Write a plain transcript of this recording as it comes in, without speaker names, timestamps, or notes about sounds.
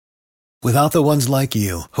Without the ones like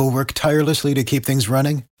you, who work tirelessly to keep things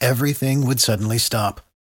running, everything would suddenly stop.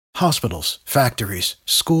 Hospitals, factories,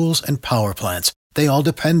 schools, and power plants, they all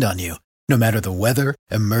depend on you. No matter the weather,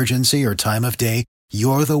 emergency, or time of day,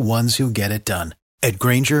 you're the ones who get it done. At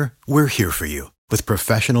Grainger, we're here for you with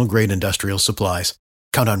professional-grade industrial supplies.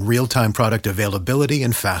 Count on real-time product availability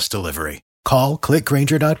and fast delivery. Call, click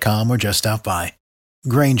Grainger.com, or just stop by.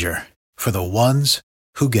 Grainger, for the ones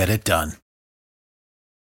who get it done.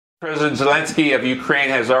 President Zelensky of Ukraine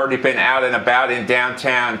has already been out and about in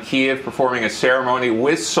downtown Kyiv performing a ceremony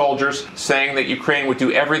with soldiers, saying that Ukraine would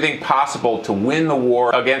do everything possible to win the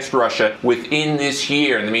war against Russia within this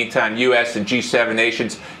year. In the meantime, U.S. and G7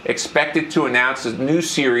 nations expected to announce a new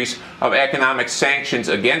series of economic sanctions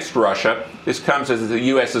against Russia. This comes as the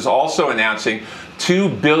U.S. is also announcing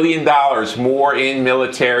 $2 billion more in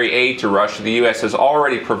military aid to Russia. The U.S. has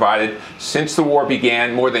already provided, since the war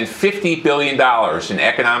began, more than $50 billion in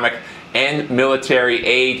economic and military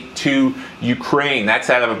aid to Ukraine. That's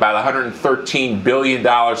out of about $113 billion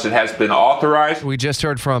that has been authorized. We just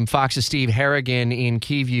heard from Fox's Steve Harrigan in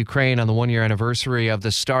Kyiv, Ukraine, on the one-year anniversary of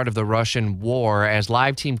the start of the Russian war. As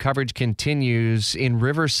live team coverage continues in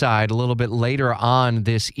Riverside a little bit later on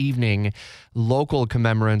this evening, local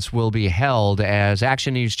commemorates will be held as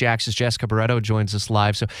Action News Jax's Jessica Barretto joins us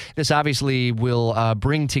live. So this obviously will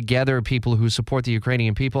bring together people who support the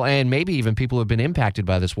Ukrainian people and maybe even people who have been impacted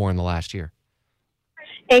by this war in the last year.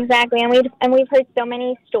 Exactly, and we've heard so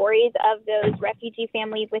many stories of those refugee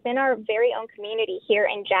families within our very own community here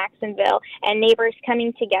in Jacksonville, and neighbors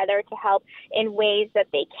coming together to help in ways that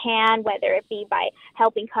they can, whether it be by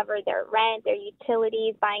helping cover their rent, their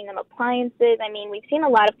utilities, buying them appliances. I mean, we've seen a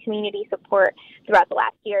lot of community support throughout the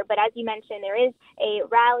last year, but as you mentioned, there is a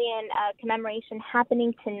rally and commemoration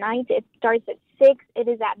happening tonight. It starts at 6. It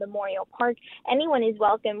is at Memorial Park. Anyone is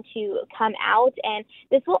welcome to come out, and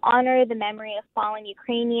this will honor the memory of fallen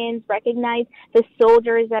Ukrainians, recognize the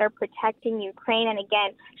soldiers that are protecting Ukraine, and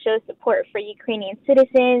again, show support for Ukrainian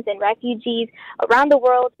citizens and refugees around the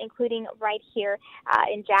world, including right here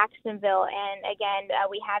in Jacksonville. And again,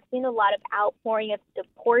 we have seen a lot of outpouring of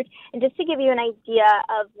support. And just to give you an idea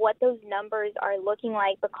of what those numbers are looking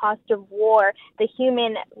like, the cost of war, the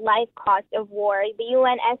human life cost of war, the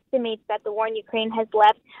UN estimates that the war in Ukraine has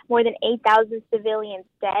left more than 8,000 civilians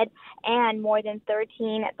dead and more than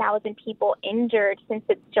 13,000 people injured since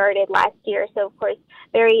it started last year. So, of course,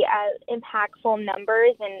 very impactful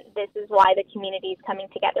numbers, and this is why the community is coming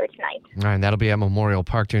together tonight. All right, and that'll be at Memorial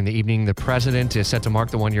Park during the evening. The president is set to mark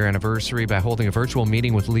the one-year anniversary by holding a virtual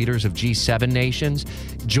meeting with leaders of G7 nations.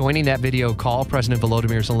 Joining that video call, President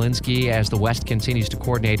Volodymyr Zelensky, as the West continues to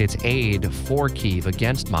coordinate its aid for Kyiv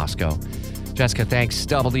against Moscow. Jessica, thanks.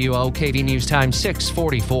 WOKV News Time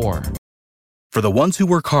 644. For the ones who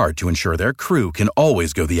work hard to ensure their crew can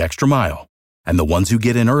always go the extra mile, and the ones who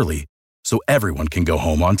get in early so everyone can go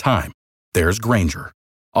home on time, there's Grainger,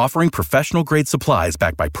 offering professional-grade supplies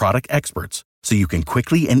backed by product experts so you can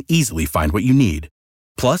quickly and easily find what you need.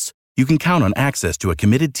 Plus, you can count on access to a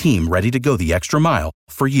committed team ready to go the extra mile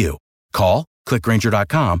for you. Call, click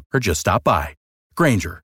Grainger.com, or just stop by.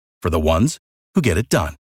 Grainger, for the ones who get it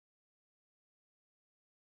done.